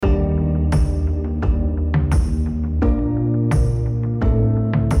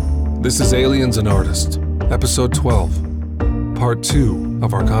This is Aliens and Artists, Episode 12, Part 2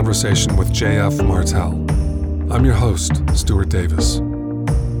 of our conversation with J.F. Martel. I'm your host, Stuart Davis.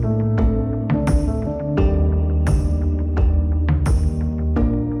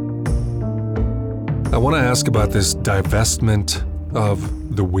 I want to ask about this divestment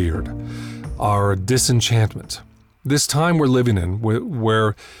of the weird, our disenchantment. This time we're living in,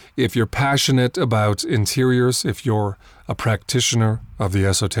 where if you're passionate about interiors, if you're a practitioner of the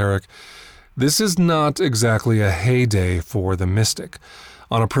esoteric, this is not exactly a heyday for the mystic.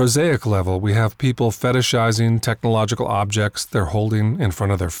 On a prosaic level, we have people fetishizing technological objects they're holding in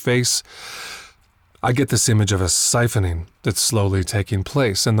front of their face. I get this image of a siphoning that's slowly taking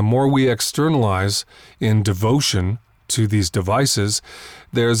place, and the more we externalize in devotion to these devices,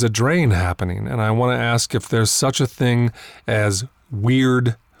 there's a drain happening. And I want to ask if there's such a thing as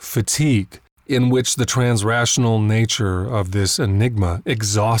weird fatigue, in which the transrational nature of this enigma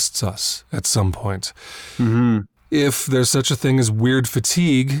exhausts us at some point. Mm-hmm. If there's such a thing as weird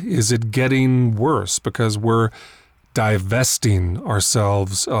fatigue, is it getting worse because we're divesting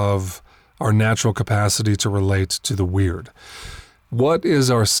ourselves of our natural capacity to relate to the weird? What is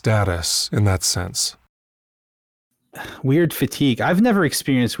our status in that sense? Weird fatigue. I've never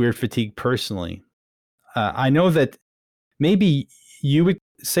experienced weird fatigue personally. I know that maybe you would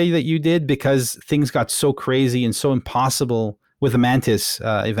say that you did because things got so crazy and so impossible with the Mantis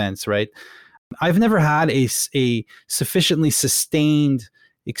events, right? I've never had a sufficiently sustained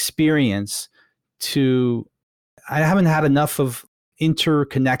experience I haven't had enough of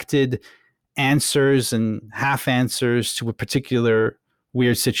interconnected answers and half answers to a particular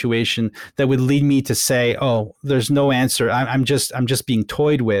weird situation that would lead me to say, oh, there's no answer. I'm just being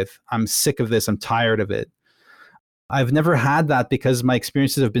toyed with. I'm sick of this. I'm tired of it. I've never had that because my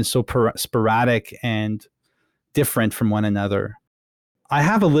experiences have been so sporadic and different from one another. I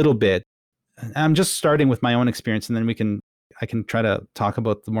have a little bit. I'm just starting with my own experience, and then I can try to talk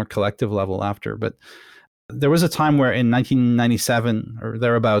about the more collective level after. But there was a time where in 1997 or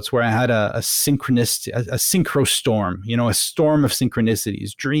thereabouts where I had a synchro storm, a storm of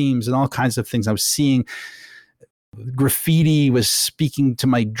synchronicities, dreams, and all kinds of things I was seeing. Graffiti was speaking to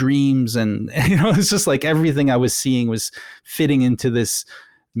my dreams, and it's just like everything I was seeing was fitting into this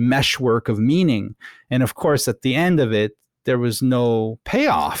meshwork of meaning. And of course, at the end of it, there was no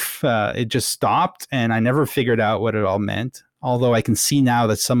payoff. It just stopped, and I never figured out what it all meant. Although I can see now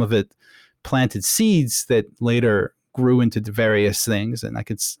that some of it planted seeds that later grew into various things. And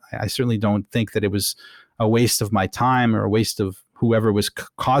I certainly don't think that it was a waste of my time or a waste of whoever was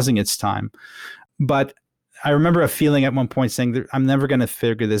causing its time. But I remember a feeling at one point saying that I'm never going to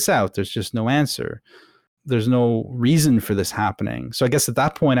figure this out. There's just no answer. There's no reason for this happening. So I guess at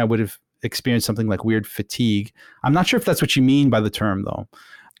that point I would have experienced something like weird fatigue. I'm not sure if that's what you mean by the term though.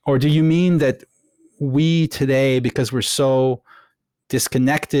 Or do you mean that we today, because we're so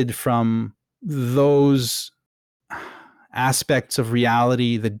disconnected from those aspects of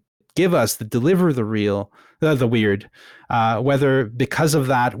reality that deliver the real, the weird, whether because of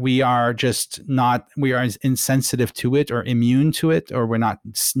that we are insensitive to it or immune to it, or we're not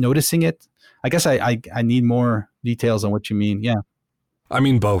noticing it? I guess I need more details on what you mean. Yeah. I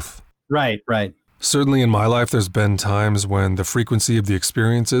mean both. Right. Certainly in my life, there's been times when the frequency of the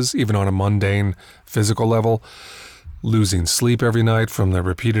experiences, even on a mundane physical level, losing sleep every night from the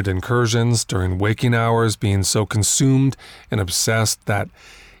repeated incursions during waking hours, being so consumed and obsessed that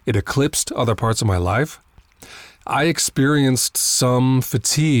it eclipsed other parts of my life. I experienced some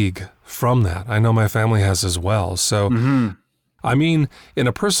fatigue from that. I know my family has as well. So, I mean, in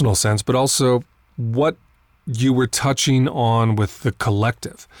a personal sense, but also what you were touching on with the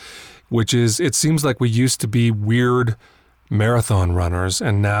collective, which is, it seems like we used to be weird marathon runners,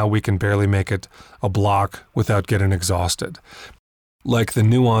 and now we can barely make it a block without getting exhausted. Like the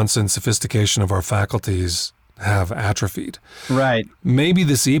nuance and sophistication of our faculties have atrophied. Right. Maybe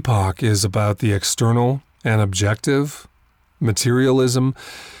this epoch is about the external and objective materialism,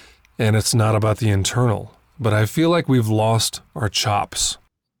 and it's not about the internal. But I feel like we've lost our chops.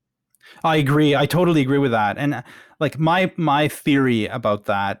 I agree. I totally agree with that. And like my theory about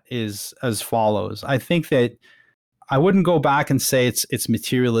that is as follows. I think that I wouldn't go back and say it's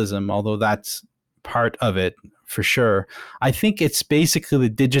materialism, although that's part of it for sure. I think it's basically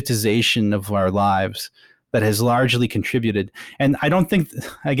the digitization of our lives that has largely contributed. And I don't think,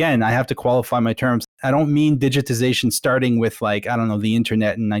 again, I have to qualify my terms. I don't mean digitization starting with the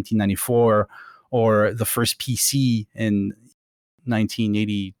internet in 1994 or the first PC in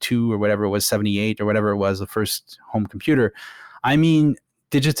 1982 or whatever it was, 78 or whatever it was, the first home computer. I mean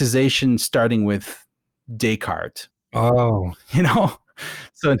digitization starting with Descartes. Oh.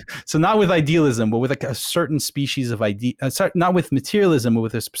 So not with idealism, but with a certain species of not with materialism, but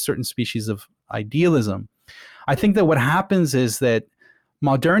with a certain species of idealism. I think that what happens is that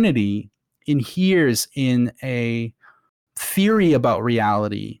modernity inheres in a theory about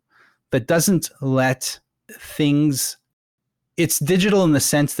reality that doesn't let things. It's digital in the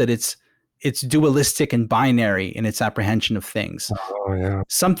sense that it's dualistic and binary in its apprehension of things. Oh, yeah.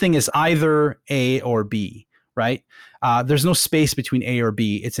 Something is either A or B, right? There's no space between A or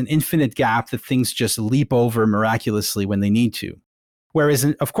B. It's an infinite gap that things just leap over miraculously when they need to. Whereas,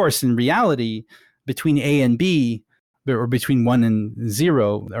 of course, in reality, between A and B, or between 1 and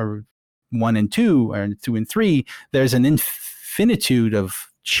 0, or 1 and 2, or 2 and 3, there's an infinitude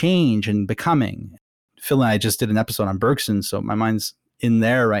of change and becoming. Phil and I just did an episode on Bergson, so my mind's in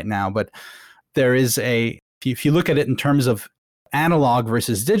there right now. But there is if you look at it in terms of analog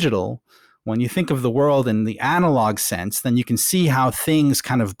versus digital, when you think of the world in the analog sense, then you can see how things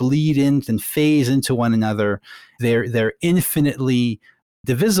kind of bleed in and phase into one another. They're infinitely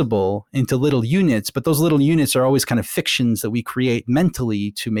divisible into little units, but those little units are always kind of fictions that we create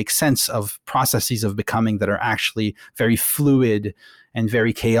mentally to make sense of processes of becoming that are actually very fluid and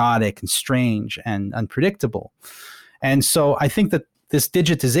very chaotic and strange and unpredictable. And so I think that this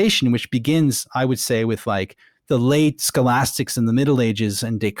digitization, which begins, I would say, with like the late scholastics in the Middle Ages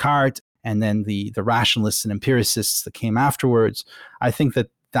and Descartes, and then the rationalists and empiricists that came afterwards, I think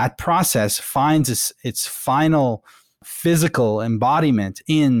that process finds its final physical embodiment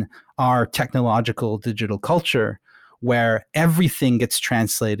in our technological digital culture, where everything gets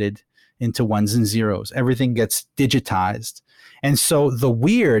translated into ones and zeros. Everything gets digitized. And so the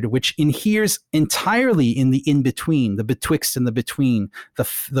weird, which inheres entirely in the in-between, the betwixt and the between,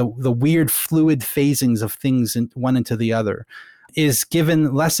 the weird fluid phasings of things one into the other, is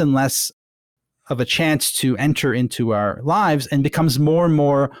given less and less of a chance to enter into our lives and becomes more and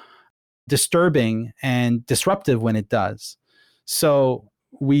more disturbing and disruptive when it does. So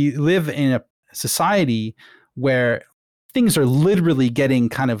we live in a society where things are literally getting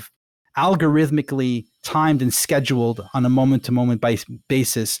kind of algorithmically timed and scheduled on a moment-to-moment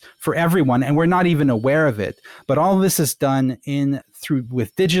basis for everyone, and we're not even aware of it. But all of this is done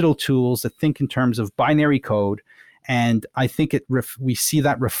with digital tools that think in terms of binary code. And I think we see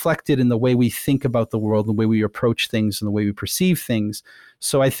that reflected in the way we think about the world, the way we approach things, and the way we perceive things.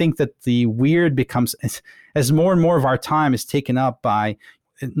 So I think that the weird becomes, as more and more of our time is taken up by,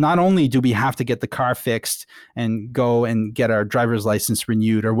 not only do we have to get the car fixed and go and get our driver's license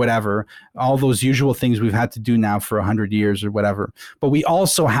renewed or whatever, all those usual things we've had to do now for 100 years or whatever, but we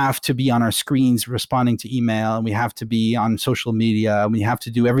also have to be on our screens responding to email, and we have to be on social media, and we have to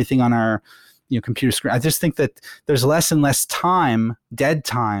do everything on our computer screen. I just think that there's less and less time, dead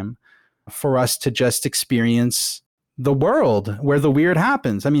time, for us to just experience the world where the weird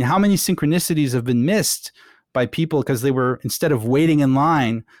happens. I mean, how many synchronicities have been missed by people because they were, instead of waiting in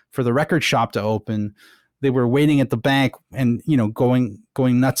line for the record shop to open, they were waiting at the bank and, going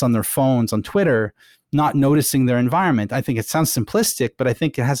nuts on their phones, on Twitter, not noticing their environment. I think it sounds simplistic, but I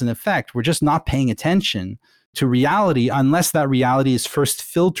think it has an effect. We're just not paying attention to reality unless that reality is first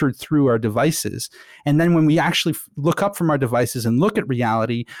filtered through our devices. And then when we actually look up from our devices and look at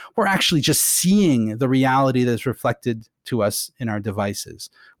reality, we're actually just seeing the reality that's reflected to us in our devices.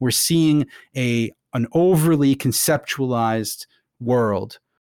 We're seeing an overly conceptualized world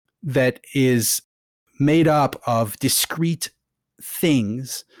that is made up of discrete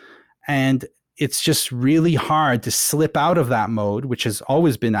things, and it's just really hard to slip out of that mode, which has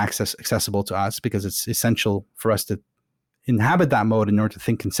always been accessible to us because it's essential for us to inhabit that mode in order to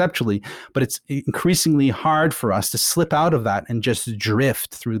think conceptually. But it's increasingly hard for us to slip out of that and just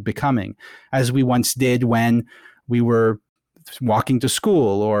drift through becoming, as we once did when we were walking to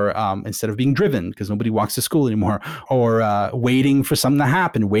school, or instead of being driven, because nobody walks to school anymore, or waiting for something to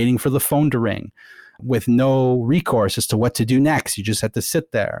happen, waiting for the phone to ring, with no recourse as to what to do next. You just have to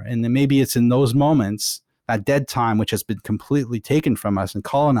sit there. And then maybe it's in those moments, that dead time, which has been completely taken from us and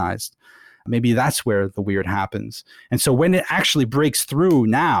colonized, maybe that's where the weird happens. And so when it actually breaks through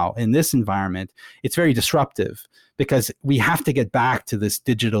now in this environment, it's very disruptive, because we have to get back to this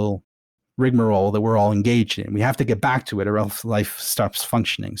digital rigmarole that we're all engaged in. We have to get back to it, or else life stops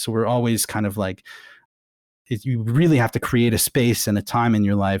functioning. So we're always kind of like, you really have to create a space and a time in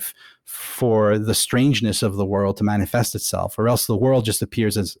your life for the strangeness of the world to manifest itself, or else the world just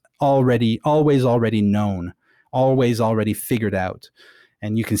appears as always already known, always already figured out.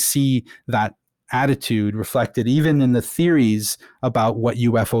 And you can see that attitude reflected even in the theories about what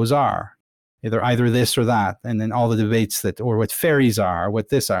UFOs are. They're either this or that, and then all the debates or what fairies are, or what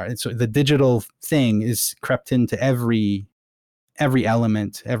this are. And so the digital thing is crept into every every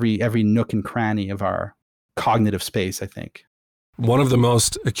element, every nook and cranny of our cognitive space, I think. One of the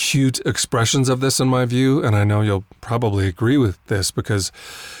most acute expressions of this, in my view, and I know you'll probably agree with this because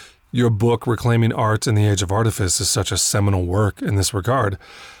your book, Reclaiming Art in the Age of Artifice, is such a seminal work in this regard.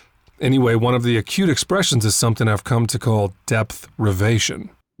 Anyway, one of the acute expressions is something I've come to call depth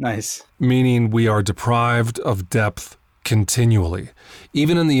rivation. Nice. Meaning we are deprived of depth continually.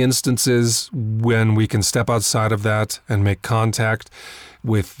 Even in the instances when we can step outside of that and make contact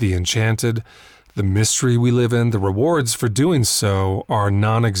with the enchanted, the mystery we live in, the rewards for doing so are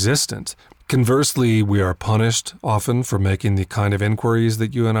non-existent. Conversely, we are punished often for making the kind of inquiries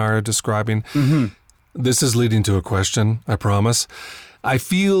that you and I are describing. Mm-hmm. This is leading to a question, I promise. I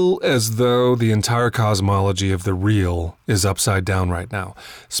feel as though the entire cosmology of the real is upside down right now.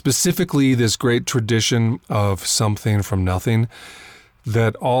 Specifically, this great tradition of something from nothing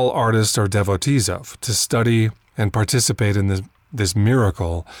that all artists are devotees of, to study and participate in this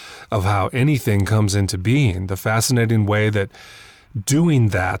miracle of how anything comes into being, the fascinating way that doing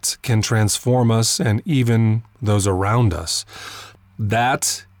that can transform us and even those around us.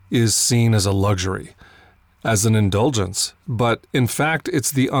 That is seen as a luxury, as an indulgence, but in fact, it's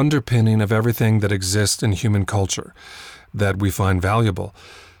the underpinning of everything that exists in human culture that we find valuable.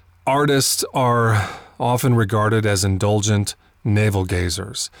 Artists are often regarded as indulgent navel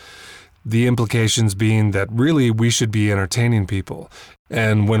gazers, the implications being that really we should be entertaining people.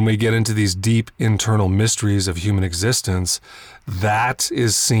 And when we get into these deep internal mysteries of human existence, that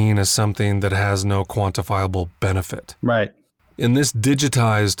is seen as something that has no quantifiable benefit. Right. In this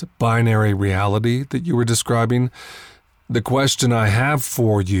digitized binary reality that you were describing, the question I have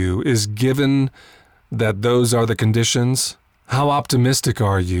for you is, given that those are the conditions, how optimistic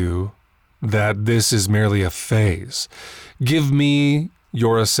are you that this is merely a phase? Give me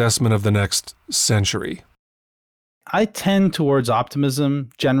your assessment of the next century. I tend towards optimism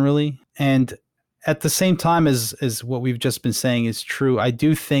generally. And at the same time as what we've just been saying is true, I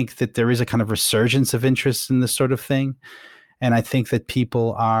do think that there is a kind of resurgence of interest in this sort of thing. And I think that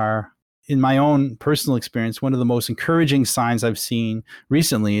people are, in my own personal experience, one of the most encouraging signs I've seen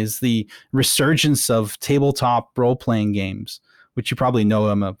recently is the resurgence of tabletop role-playing games, which you probably know.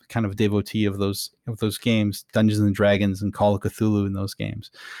 I'm a kind of devotee of those games, Dungeons and Dragons and Call of Cthulhu in those games.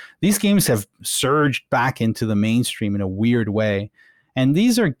 These games have surged back into the mainstream in a weird way. And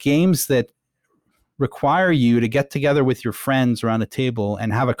these are games that require you to get together with your friends around a table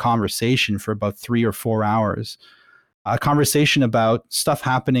and have a conversation for about 3 or 4 hours. A conversation about stuff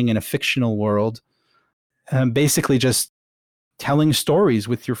happening in a fictional world, basically just telling stories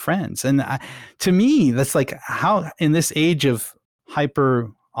with your friends. And to me, that's like, how in this age of hyper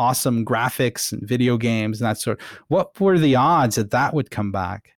awesome graphics and video games and that sort, what were the odds that would come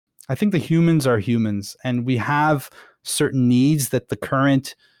back? I think the humans are humans, and we have certain needs that the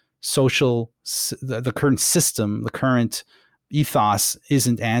current the current system, the current ethos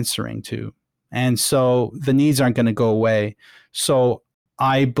isn't answering to. And so the needs aren't going to go away. So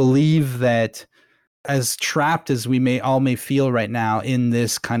I believe that, as trapped as we may feel right now in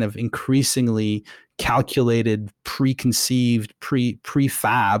this kind of increasingly calculated, preconceived,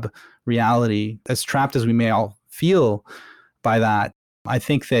 prefab reality, as trapped as we may all feel by that, I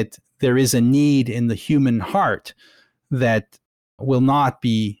think that there is a need in the human heart that will not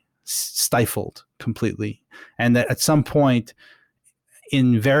be stifled completely. And that at some point,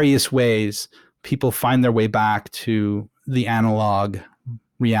 in various ways, people find their way back to the analog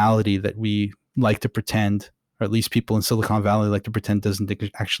reality that we like to pretend, or at least people in Silicon Valley like to pretend doesn't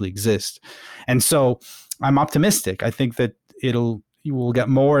actually exist. And so I'm optimistic. I think that you will get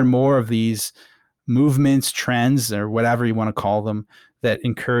more and more of these movements, trends, or whatever you want to call them, that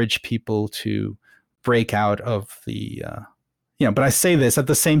encourage people to break out of the, but I say this at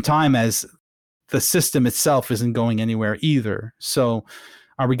the same time as the system itself isn't going anywhere either. So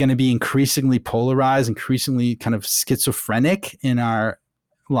are we going to be increasingly polarized, increasingly kind of schizophrenic in our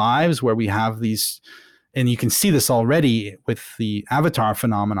lives, where we have these, and you can see this already with the avatar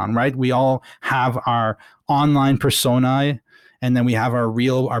phenomenon, right? We all have our online personae, and then we have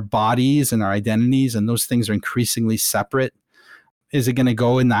our bodies and our identities, and those things are increasingly separate. Is it going to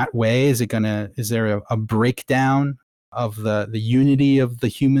go in that way? Is there a breakdown of the unity of the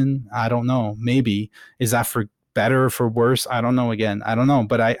human? I don't know. Maybe. Is that for better or for worse? I don't know. Again, I don't know.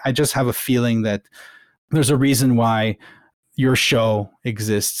 But I just have a feeling that there's a reason why your show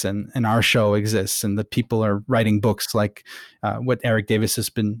exists and our show exists, and that people are writing books like what Eric Davis has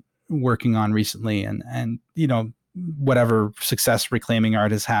been working on recently, and whatever success Reclaiming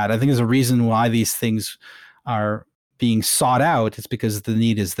Art has had. I think there's a reason why these things are being sought out. It's because the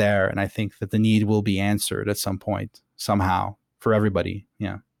need is there, and I think that the need will be answered at some point, somehow, for everybody.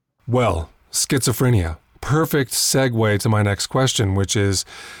 Yeah. Well, schizophrenia. Perfect segue to my next question, which is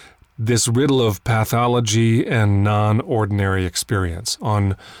this riddle of pathology and non-ordinary experience.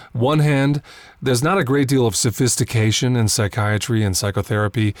 On one hand, there's not a great deal of sophistication in psychiatry and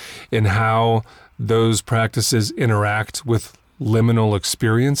psychotherapy in how those practices interact with liminal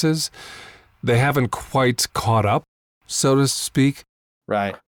experiences. They haven't quite caught up, so to speak.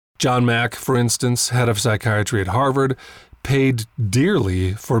 Right. John Mack, for instance, head of psychiatry at Harvard, paid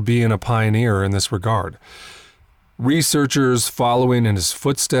dearly for being a pioneer in this regard. Researchers following in his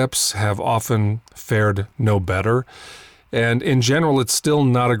footsteps have often fared no better, and in general, it's still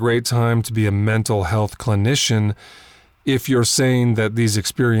not a great time to be a mental health clinician if you're saying that these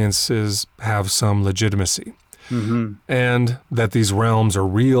experiences have some legitimacy, and that these realms are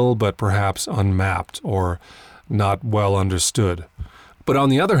real but perhaps unmapped or not well understood. But on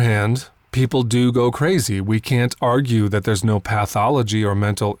the other hand, people do go crazy. We can't argue that there's no pathology or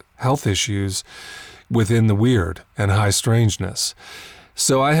mental health issues within the weird and high strangeness.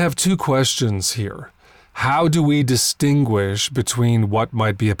 So I have two questions here. How do we distinguish between what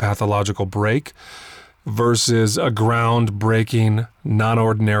might be a pathological break versus a groundbreaking,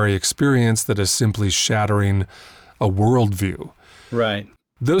 non-ordinary experience that is simply shattering a worldview? Right.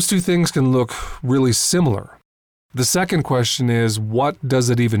 Those two things can look really similar. The second question is, what does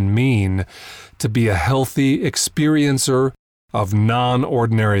it even mean to be a healthy experiencer of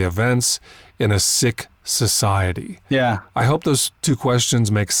non-ordinary events in a sick society? Yeah. I hope those two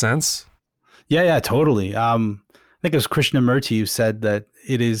questions make sense. Yeah, totally. I think it was Krishnamurti who said that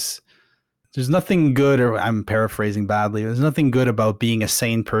there's nothing good, or I'm paraphrasing badly, there's nothing good about being a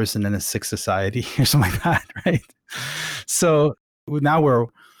sane person in a sick society or something like that, right? So now we're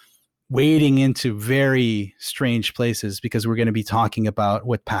wading into very strange places because we're going to be talking about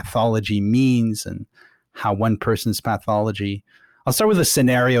what pathology means and how one person's pathology. I'll start with a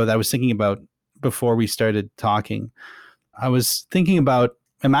scenario that I was thinking about before we started talking. I was thinking about,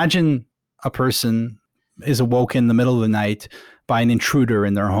 imagine a person is awoken in the middle of the night by an intruder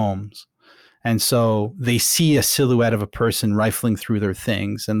in their homes. And so they see a silhouette of a person rifling through their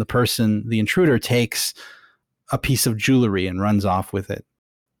things, and the intruder takes a piece of jewelry and runs off with it.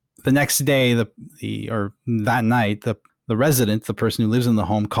 The next day, that night, the resident, the person who lives in the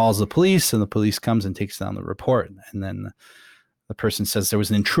home, calls the police, and the police comes and takes down the report. And then the person says, there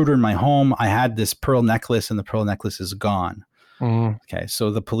was an intruder in my home. I had this pearl necklace, and the pearl necklace is gone. Okay, so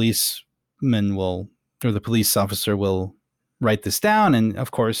the police officer will write this down. And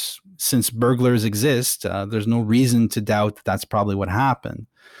of course, since burglars exist, there's no reason to doubt that that's probably what happened.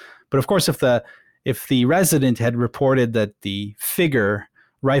 But of course, if the resident had reported that the figure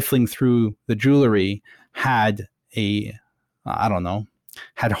rifling through the jewelry had had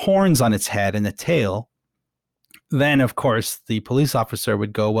horns on its head and a tail, then of course the police officer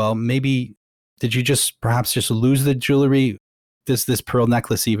would go, well, maybe did you perhaps just lose the jewelry? Does this pearl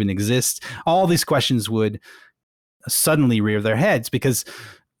necklace even exist? All these questions would suddenly rear their heads because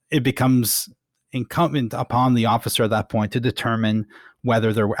it becomes incumbent upon the officer at that point to determine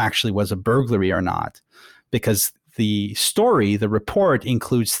whether there actually was a burglary or not. Because the report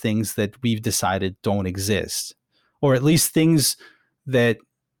includes things that we've decided don't exist, or at least things that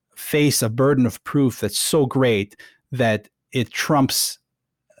face a burden of proof that's so great that it trumps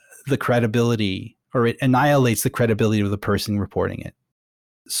the credibility, or it annihilates the credibility of the person reporting it.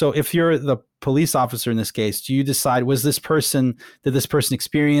 So if you're the police officer in this case, do you decide, did this person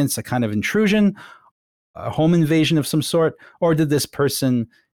experience a kind of intrusion, a home invasion of some sort, or is this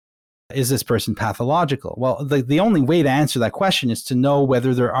person pathological? Well, the only way to answer that question is to know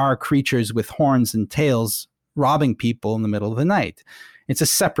whether there are creatures with horns and tails robbing people in the middle of the night. It's a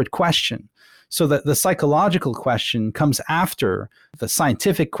separate question. So that the psychological question comes after the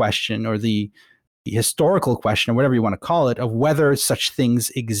scientific question, or the historical question, or whatever you want to call it, of whether such things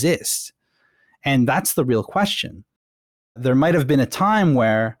exist. And that's the real question. There might have been a time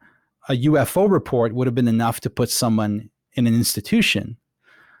where a UFO report would have been enough to put someone in an institution.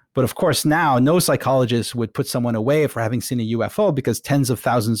 But of course, now no psychologist would put someone away for having seen a UFO, because tens of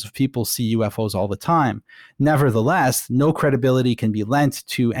thousands of people see UFOs all the time. Nevertheless, no credibility can be lent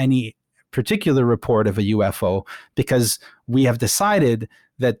to any particular report of a UFO, because we have decided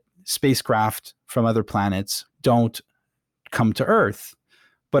that spacecraft from other planets don't come to Earth.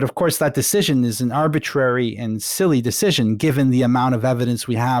 But of course, that decision is an arbitrary and silly decision, given the amount of evidence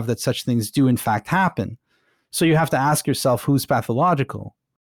we have that such things do in fact happen. So you have to ask yourself, who's pathological?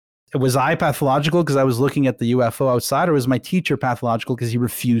 Was I pathological because I was looking at the UFO outside, or was my teacher pathological because he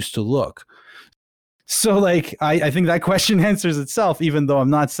refused to look? So like, I think that question answers itself, even though I'm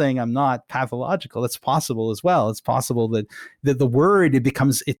not saying I'm not pathological. It's possible as well. It's possible that the word,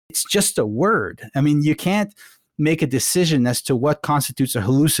 it's just a word. I mean, you can't make a decision as to what constitutes a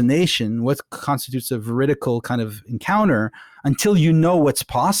hallucination, what constitutes a veridical kind of encounter until you know what's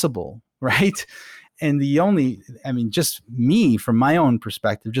possible, right? And just me, from my own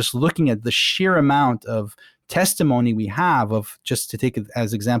perspective, just looking at the sheer amount of testimony we have of, just to take it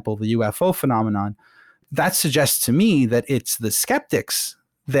as example, the UFO phenomenon, that suggests to me that it's the skeptics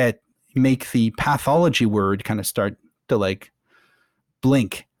that make the pathology word kind of start to like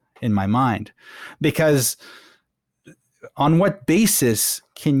blink in my mind. Because on what basis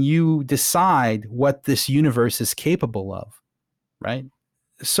can you decide what this universe is capable of, right?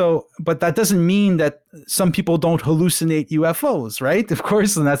 So, but that doesn't mean that some people don't hallucinate UFOs, right? Of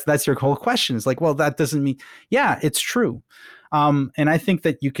course, and that's your whole question. It's like, well, that doesn't mean, yeah, it's true. And I think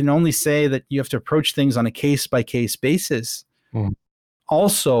that you can only say that you have to approach things on a case-by-case basis. Mm.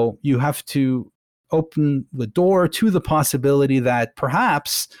 Also, you have to open the door to the possibility that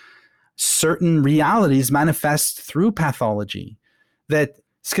perhaps certain realities manifest through pathology, that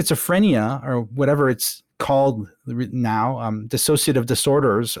schizophrenia, or whatever it's called now, dissociative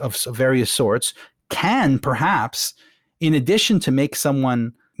disorders of various sorts, can perhaps, in addition to make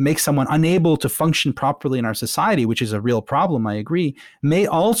someone unable to function properly in our society, which is a real problem, I agree, may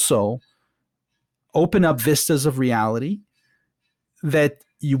also open up vistas of reality that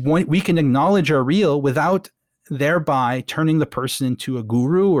we can acknowledge are real without thereby turning the person into a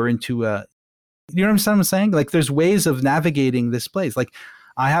guru or into a, you know what I'm saying? Like, there's ways of navigating this place. Like,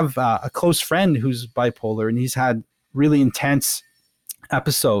 I have a close friend who's bipolar, and he's had really intense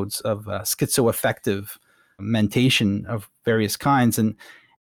episodes of schizoaffective mentation of various kinds. And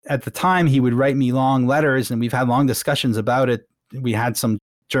at the time, he would write me long letters, and we've had long discussions about it. We had some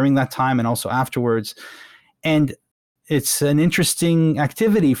during that time and also afterwards. And it's an interesting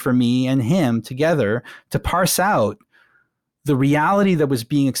activity for me and him together to parse out the reality that was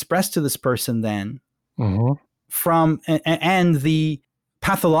being expressed to this person then, from and the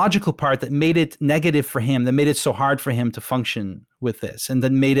pathological part that made it negative for him, that made it so hard for him to function with this, and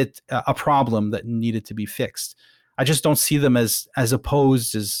then made it a problem that needed to be fixed. I just don't see them as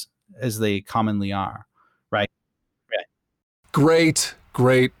opposed as they commonly are, right? Great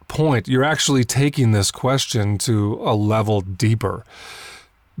point. You're actually taking this question to a level deeper.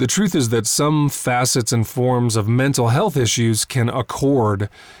 The truth is that some facets and forms of mental health issues can accord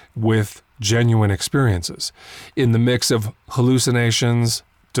with genuine experiences. In the mix of hallucinations,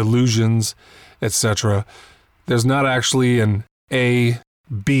 delusions, etc., there's not actually an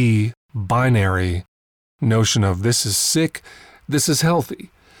A-B binary notion of this is sick, this is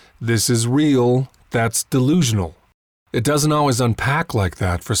healthy, this is real, that's delusional. It doesn't always unpack like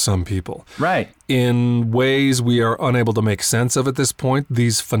that for some people. Right. In ways we are unable to make sense of at this point,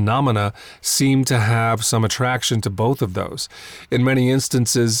 these phenomena seem to have some attraction to both of those. In many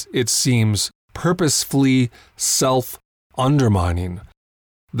instances, it seems purposefully self-undermining.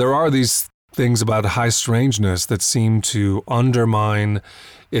 There are these things about high strangeness that seem to undermine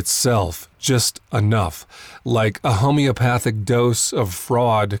itself just enough, like a homeopathic dose of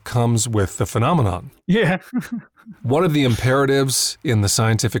fraud comes with the phenomenon. Yeah. One of the imperatives in the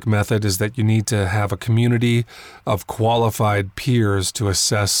scientific method is that you need to have a community of qualified peers to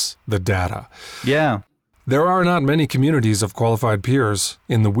assess the data. Yeah. There are not many communities of qualified peers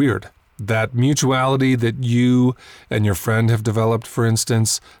in the weird. That mutuality that you and your friend have developed, for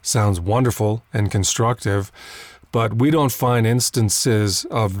instance, sounds wonderful and constructive, but we don't find instances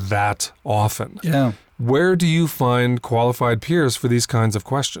of that often. Yeah. Where do you find qualified peers for these kinds of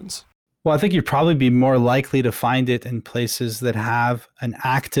questions? Well, I think you'd probably be more likely to find it in places that have an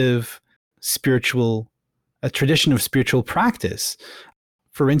active a tradition of spiritual practice.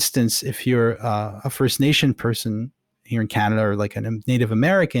 For instance, if you're a First Nation person here in Canada, or like a Native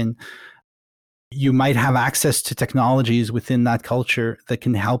American, you might have access to technologies within that culture that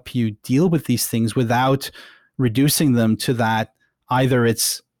can help you deal with these things without reducing them to that either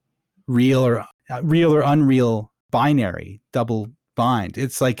it's real or unreal binary, double bind.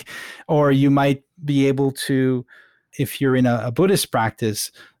 It's like, or you might be able to, if you're in a Buddhist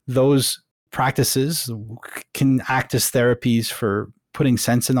practice, those practices can act as therapies for putting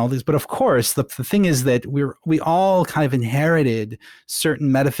sense in all these. But of course, the thing is that we all kind of inherited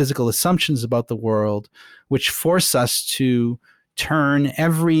certain metaphysical assumptions about the world, which force us to turn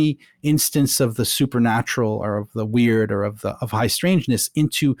every instance of the supernatural or of the weird or of high strangeness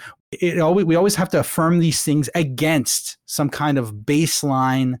into it. We always have to affirm these things against some kind of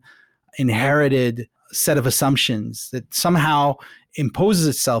baseline inherited set of assumptions that somehow imposes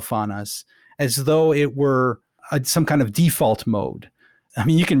itself on us. as though it were some kind of default mode. I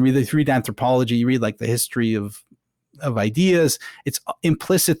mean, you can read anthropology, you read like the history of ideas. It's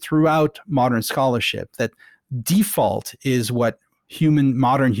implicit throughout modern scholarship that default is what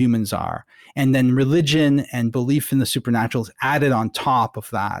modern humans are. And then religion and belief in the supernatural is added on top of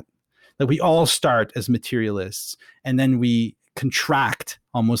that. That we all start as materialists, and then we contract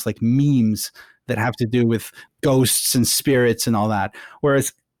almost like memes that have to do with ghosts and spirits and all that.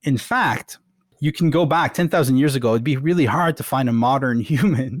 Whereas, in fact, you can go back 10,000 years ago, it'd be really hard to find a modern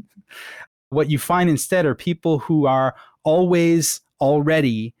human. What you find instead are people who are always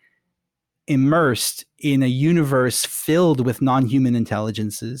already immersed in a universe filled with non-human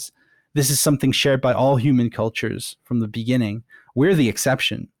intelligences. This is something shared by all human cultures from the beginning. We're the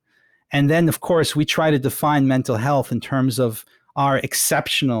exception. And then, of course, we try to define mental health in terms of our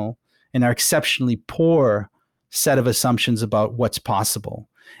exceptional and our exceptionally poor set of assumptions about what's possible.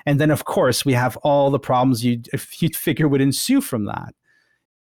 And then, of course, we have all the problems you'd figure would ensue from that.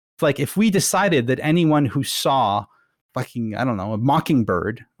 Like if we decided that anyone who saw fucking, I don't know, a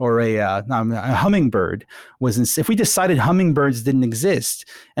mockingbird or a hummingbird if we decided hummingbirds didn't exist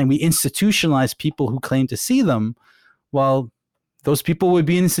and we institutionalized people who claim to see them, well, those people would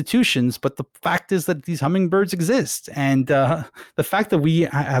be in institutions. But the fact is that these hummingbirds exist. And the fact that we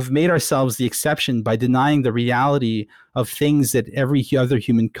have made ourselves the exception by denying the reality of things that every other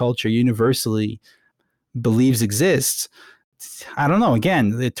human culture universally believes exists, I don't know.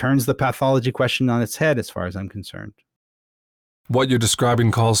 Again, it turns the pathology question on its head as far as I'm concerned. What you're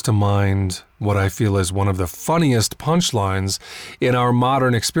describing calls to mind what I feel is one of the funniest punchlines in our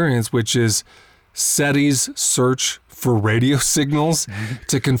modern experience, which is SETI's search for radio signals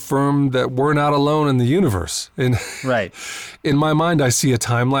to confirm that we're not alone in the universe. Right. In my mind, I see a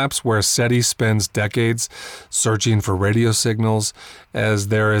time lapse where SETI spends decades searching for radio signals as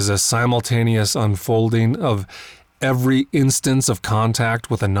there is a simultaneous unfolding of every instance of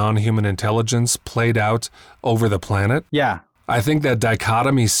contact with a non-human intelligence played out over the planet. Yeah. I think that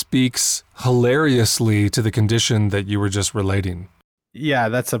dichotomy speaks hilariously to the condition that you were just relating. Yeah,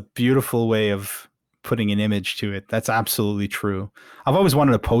 that's a beautiful way of putting an image to it. That's absolutely true. I've always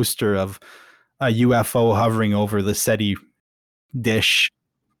wanted a poster of a UFO hovering over the SETI dish.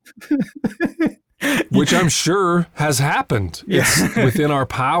 Which I'm sure has happened. It's within our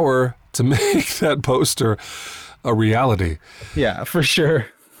power to make that poster a reality. Yeah, for sure.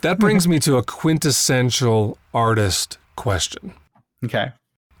 That brings me to a quintessential artist question. Okay.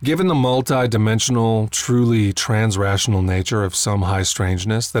 Given the multi-dimensional, truly transrational nature of some high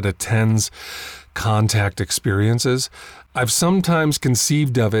strangeness that attends contact experiences, I've sometimes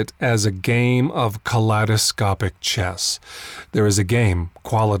conceived of it as a game of kaleidoscopic chess. There is a game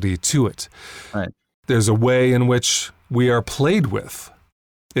quality to it. Right. There's a way in which we are played with.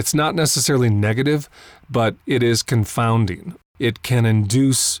 It's not necessarily negative, but it is confounding. It can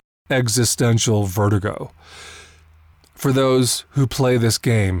induce existential vertigo for those who play this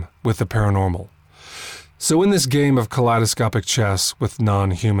game with the paranormal. So in this game of kaleidoscopic chess with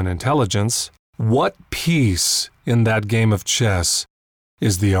non-human intelligence, what piece in that game of chess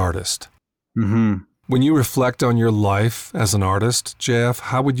is the artist? Mm-hmm. When you reflect on your life as an artist, JF,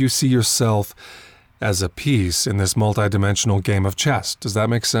 how would you see yourself as a piece in this multidimensional game of chess? Does that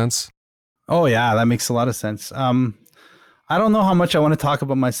make sense? Oh, yeah, that makes a lot of sense. I don't know how much I want to talk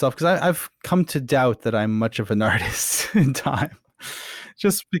about myself because I've come to doubt that I'm much of an artist in time.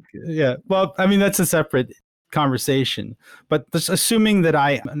 Yeah. Well, I mean, that's a separate conversation. But just assuming that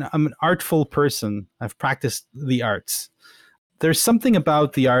I'm an artful person, I've practiced the arts. There's something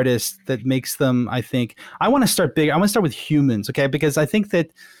about the artist that makes them, I think, I want to start big. I want to start with humans, okay? Because I think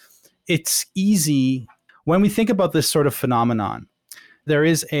that it's easy when we think about this sort of phenomenon. There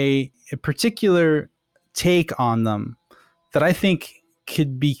is a particular take on them that I think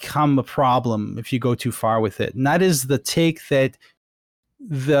could become a problem if you go too far with it. And that is the take that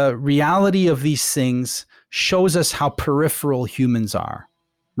the reality of these things shows us how peripheral humans are,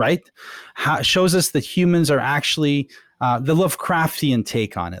 right? Shows us that humans are actually the Lovecraftian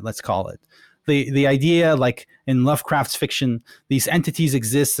take on it, let's call it. The idea, like in Lovecraft's fiction, these entities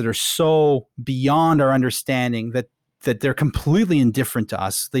exist that are so beyond our understanding that they're completely indifferent to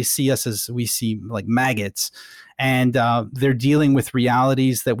us. They see us as we see like maggots, and they're dealing with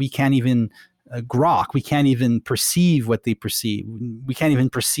realities that we can't even grok. We can't even perceive what they perceive. We can't even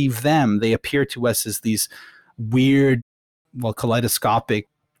perceive them. They appear to us as these weird, kaleidoscopic,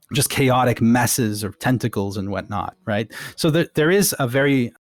 just chaotic messes or tentacles and whatnot, right? So there is a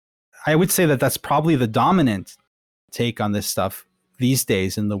very, I would say that that's probably the dominant take on this stuff these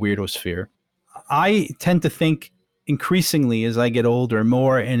days in the weirdosphere. I tend to think increasingly, as I get older,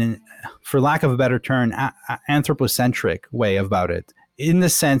 more in an, for lack of a better term, anthropocentric way about it, in the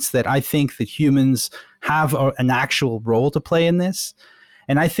sense that I think that humans have an actual role to play in this.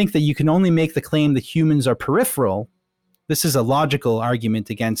 And I think that you can only make the claim that humans are peripheral. This is a logical argument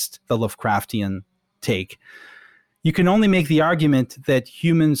against the Lovecraftian take. You can only make the argument that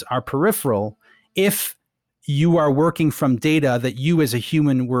humans are peripheral if you are working from data that you as a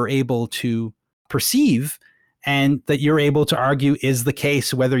human were able to perceive, and that you're able to argue is the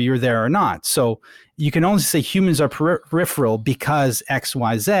case whether you're there or not. So you can only say humans are peripheral because X,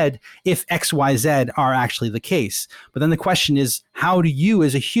 Y, Z, if X, Y, Z are actually the case. But then the question is, how do you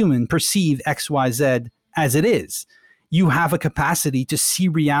as a human perceive X, Y, Z as it is? You have a capacity to see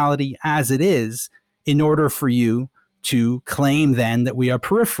reality as it is in order for you to claim then that we are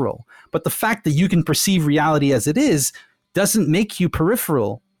peripheral. But the fact that you can perceive reality as it is doesn't make you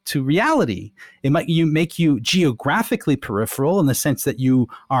peripheral to reality. It might make you geographically peripheral in the sense that you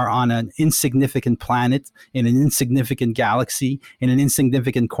are on an insignificant planet in an insignificant galaxy in an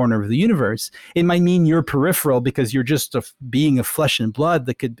insignificant corner of the universe. It might mean you're peripheral because you're just a being of flesh and blood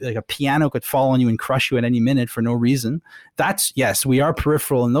that could, like a piano could fall on you and crush you at any minute for no reason. That's, yes, we are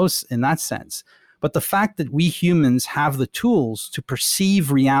peripheral in that sense. But the fact that we humans have the tools to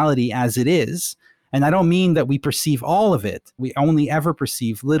perceive reality as it is, and I don't mean that we perceive all of it. We only ever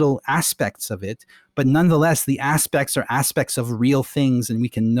perceive little aspects of it. But nonetheless, the aspects are aspects of real things, and we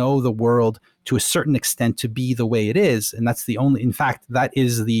can know the world to a certain extent to be the way it is. And that's the only, in fact, that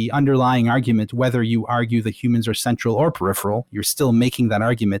is the underlying argument. Whether you argue that humans are central or peripheral, you're still making that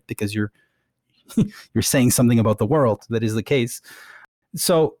argument because you're you're saying something about the world that is the case.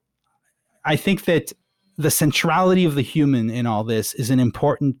 So I think that the centrality of the human in all this is an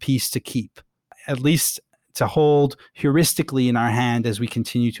important piece to keep, at least to hold heuristically in our hand as we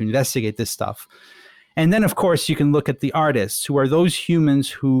continue to investigate this stuff. And then, of course, you can look at the artists, who are those humans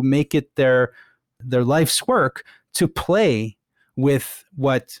who make it their life's work to play with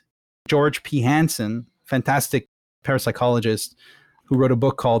what George P. Hansen, fantastic parapsychologist, who wrote a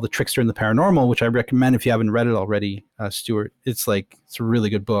book called The Trickster and the Paranormal, which I recommend if you haven't read it already, Stuart. It's a really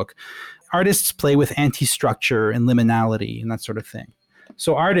good book. Artists play with anti-structure and liminality and that sort of thing.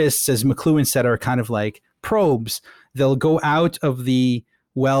 So artists, as McLuhan said, are kind of like probes. They'll go out of the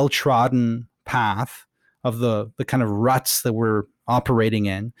well-trodden path of the kind of ruts that we're operating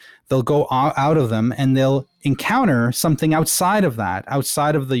in. They'll go out of them and they'll encounter something outside of that,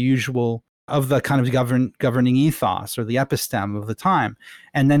 outside of the usual, of the kind of governing ethos or the episteme of the time.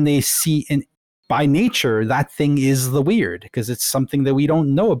 And then they see, by nature, that thing is the weird because it's something that we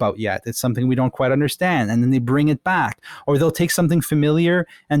don't know about yet. It's something we don't quite understand. And then they bring it back. Or they'll take something familiar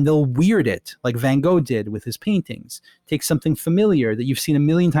and they'll weird it, like Van Gogh did with his paintings. Take something familiar that you've seen a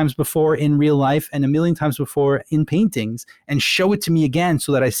million times before in real life and a million times before in paintings and show it to me again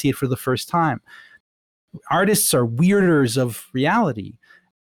so that I see it for the first time. Artists are weirders of reality.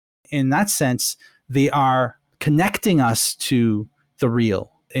 In that sense, they are connecting us to the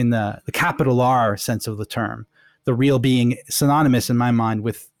real, in the capital R sense of the term, the real being synonymous in my mind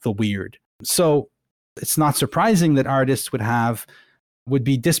with the weird. So it's not surprising that artists would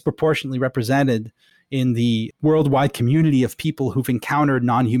be disproportionately represented in the worldwide community of people who've encountered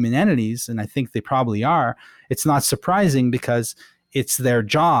non-human entities, and I think they probably are. It's not surprising because it's their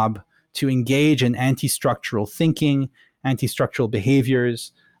job to engage in anti-structural thinking, anti-structural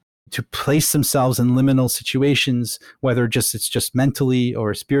behaviors, to place themselves in liminal situations, whether it's just mentally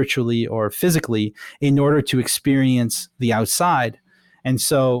or spiritually or physically, in order to experience the outside. And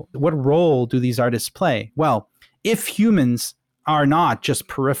so what role do these artists play? Well, if humans are not just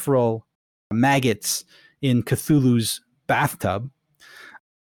peripheral maggots in Cthulhu's bathtub,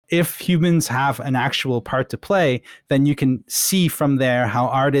 if humans have an actual part to play, then you can see from there how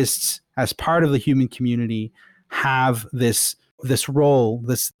artists, as part of the human community, have this role,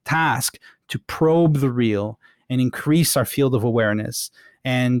 this task to probe the real and increase our field of awareness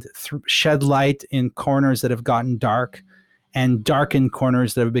and shed light in corners that have gotten dark and darken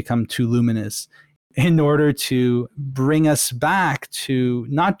corners that have become too luminous, in order to bring us back to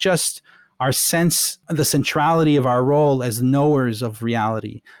not just our sense of the centrality of our role as knowers of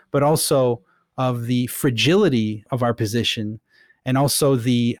reality, but also of the fragility of our position and also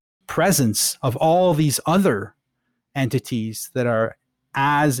the presence of all these other entities that are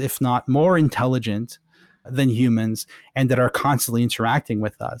as, if not more intelligent than humans and that are constantly interacting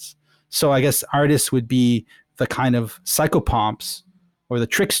with us. So I guess artists would be the kind of psychopomps or the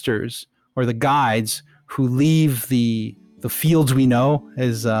tricksters or the guides who leave the fields we know,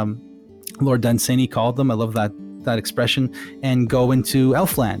 as Lord Dunsany called them. I love that expression, and go into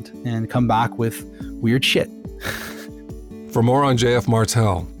Elfland and come back with weird shit. For more on J.F.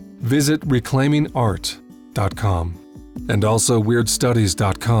 Martel, visit reclaimingart.com and also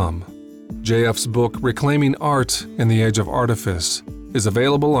weirdstudies.com. J.F.'s book, Reclaiming Art in the Age of Artifice, is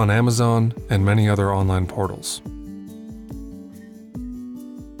available on Amazon and many other online portals.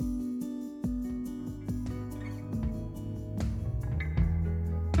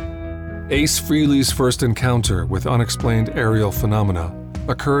 Ace Frehley's first encounter with unexplained aerial phenomena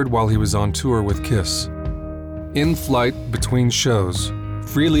occurred while he was on tour with Kiss. In flight between shows,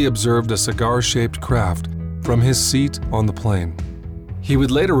 Frehley observed a cigar-shaped craft from his seat on the plane. He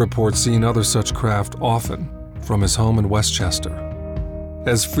would later report seeing other such craft often from his home in Westchester.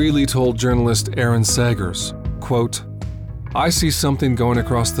 As Frehley told journalist Aaron Sagers, quote, "I see something going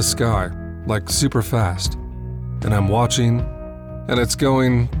across the sky, like super fast, and I'm watching, and it's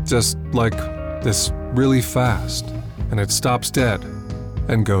going just like this really fast, and it stops dead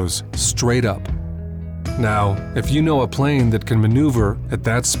and goes straight up. Now, if you know a plane that can maneuver at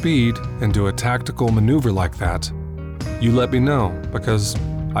that speed and do a tactical maneuver like that, you let me know, because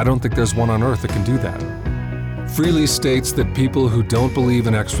I don't think there's one on Earth that can do that." Frehley states that people who don't believe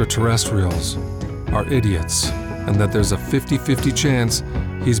in extraterrestrials are idiots, and that there's a 50-50 chance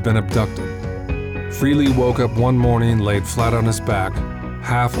he's been abducted. Frehley woke up one morning, laid flat on his back,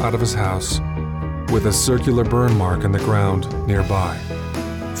 half out of his house, with a circular burn mark in the ground nearby.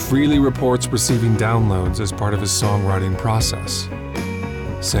 Frehley reports receiving downloads as part of his songwriting process,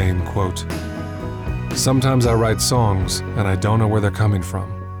 saying, quote, "Sometimes I write songs and I don't know where they're coming from.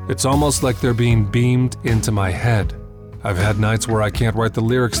 It's almost like they're being beamed into my head. I've had nights where I can't write the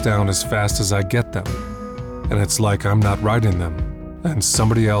lyrics down as fast as I get them, and it's like I'm not writing them, and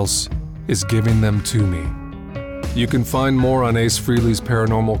somebody else is giving them to me." You can find more on Ace Frehley's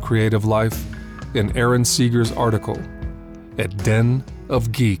paranormal creative life in Aaron Seeger's article at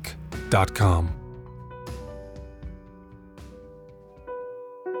denofgeek.com.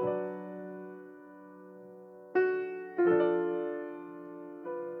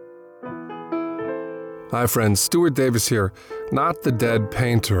 Hi friends, Stuart Davis here. Not the dead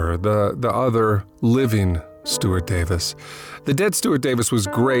painter, the other living Stuart Davis. The dead Stuart Davis was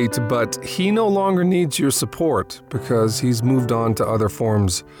great, but he no longer needs your support because he's moved on to other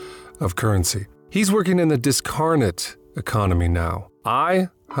forms of currency. He's working in the discarnate economy now. I,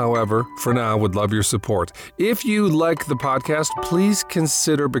 however, for now would love your support. If you like the podcast, please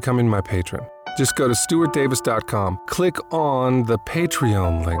consider becoming my patron. Just go to stuartdavis.com, click on the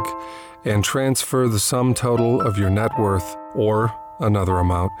Patreon link, and transfer the sum total of your net worth or another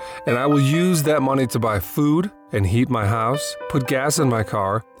amount, and I will use that money to buy food and heat my house, put gas in my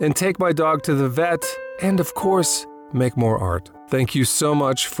car, and take my dog to the vet, and of course, make more art. Thank you so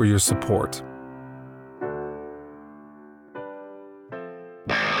much for your support.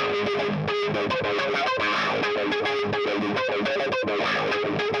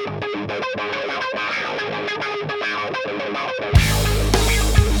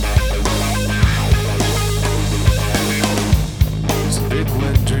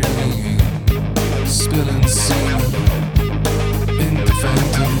 Spilling semen into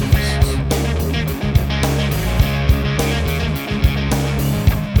phantoms.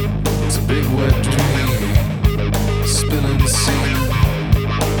 It's a big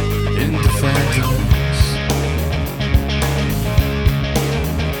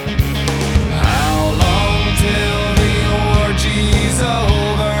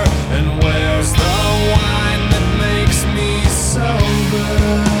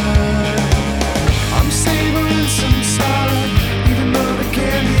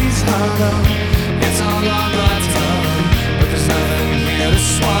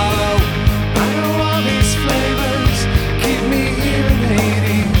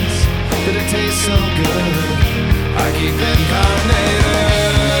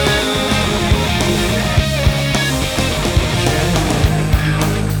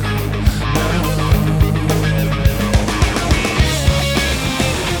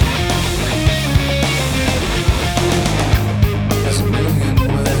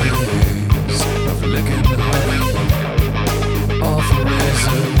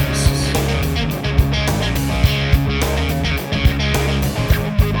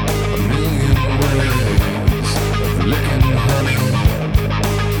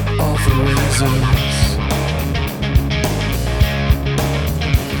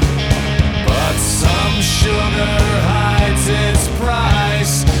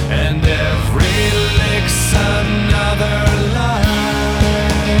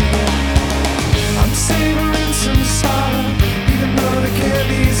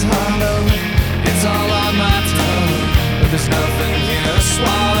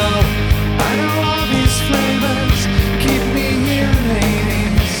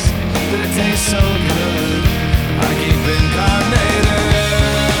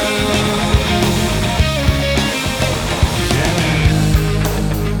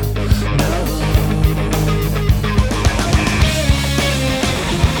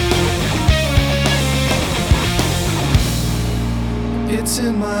It's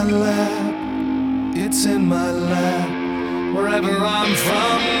in my lap, it's in my lap. Wherever I'm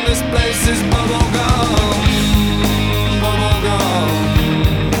from, this place is bubblegum. Bubblegum,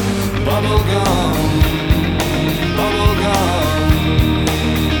 bubblegum, bubblegum,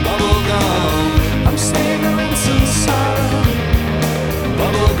 bubblegum. I'm staring some sorrow.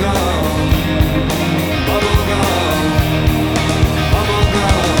 Bubblegum, bubblegum,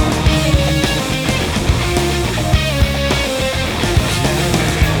 bubblegum.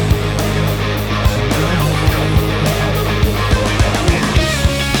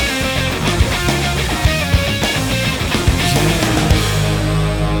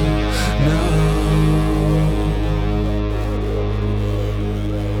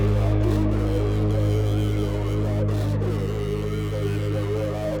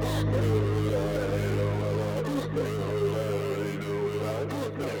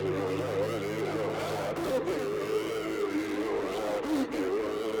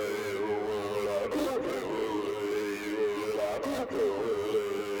 No.